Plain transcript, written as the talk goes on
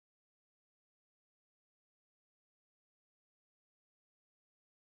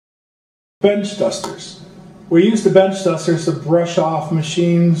Bench dusters. We use the bench dusters to brush off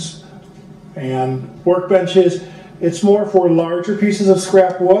machines and workbenches. It's more for larger pieces of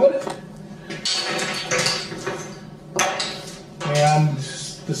scrap wood. And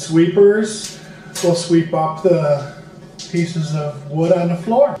the sweepers will sweep up the pieces of wood on the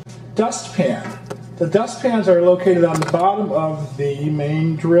floor. Dustpan. The dustpans are located on the bottom of the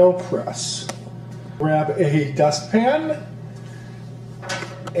main drill press. Grab a dustpan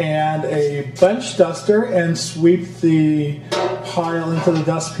and a bench duster and sweep the pile into the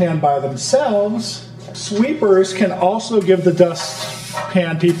dustpan by themselves. Sweepers can also give the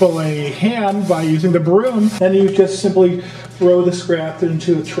dustpan people a hand by using the broom, and you just simply throw the scrap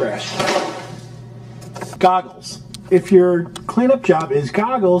into the trash. Goggles. If your cleanup job is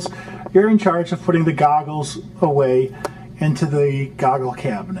goggles, you're in charge of putting the goggles away into the goggle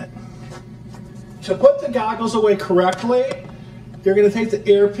cabinet. To put the goggles away correctly, you're going to take the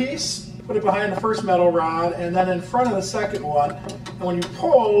earpiece, put it behind the first metal rod, and then in front of the second one. And when you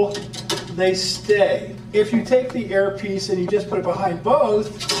pull, they stay. If you take the earpiece and you just put it behind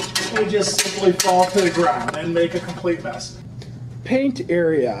both, they just simply fall to the ground and make a complete mess. Paint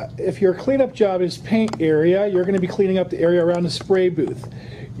area. If your cleanup job is paint area, you're going to be cleaning up the area around the spray booth.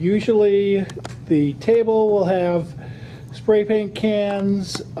 Usually the table will have spray paint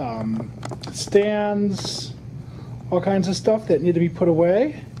cans, stands, all kinds of stuff that need to be put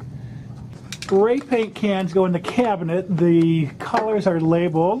away. Spray paint cans go in the cabinet. The colors are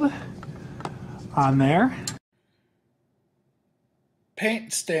labeled on there.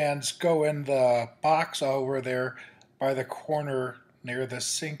 Paint stands go in the box over there by the corner near the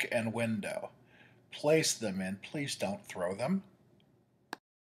sink and window. Place them in. Please don't throw them.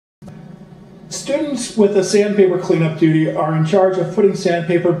 Students with a sandpaper cleanup duty are in charge of putting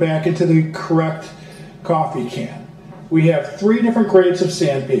sandpaper back into the correct coffee can. We have 3 different grades of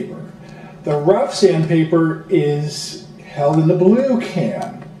sandpaper. The rough sandpaper is held in the blue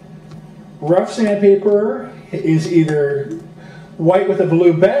can. Rough sandpaper is either white with a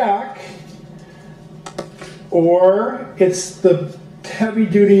blue back, or it's the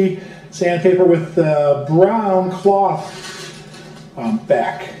heavy-duty sandpaper with the brown cloth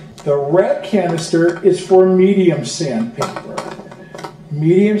back. The red canister is for medium sandpaper.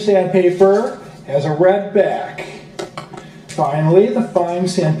 Medium sandpaper has a red back. Finally, the fine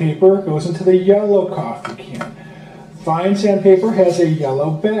sandpaper goes into the yellow coffee can. Fine sandpaper has a yellow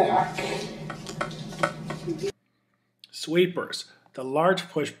back. Sweepers. The large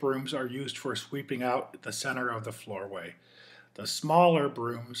push brooms are used for sweeping out the center of the floorway. The smaller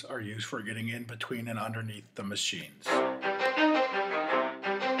brooms are used for getting in between and underneath the machines.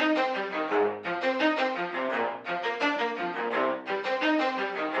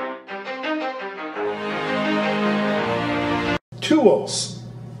 Tools.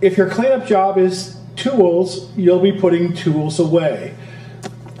 If your cleanup job is tools, you'll be putting tools away.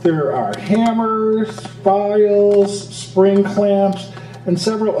 There are hammers, files, spring clamps, and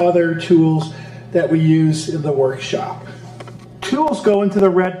several other tools that we use in the workshop. Tools go into the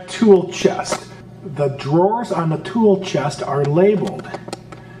red tool chest. The drawers on the tool chest are labeled.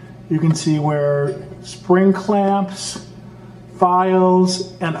 You can see where spring clamps,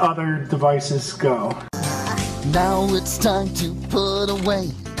 files, and other devices go. Now it's time to put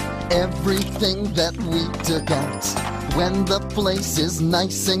away everything that we took out. When the place is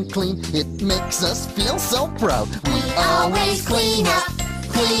nice and clean, it makes us feel so proud. We always clean up,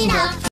 clean up.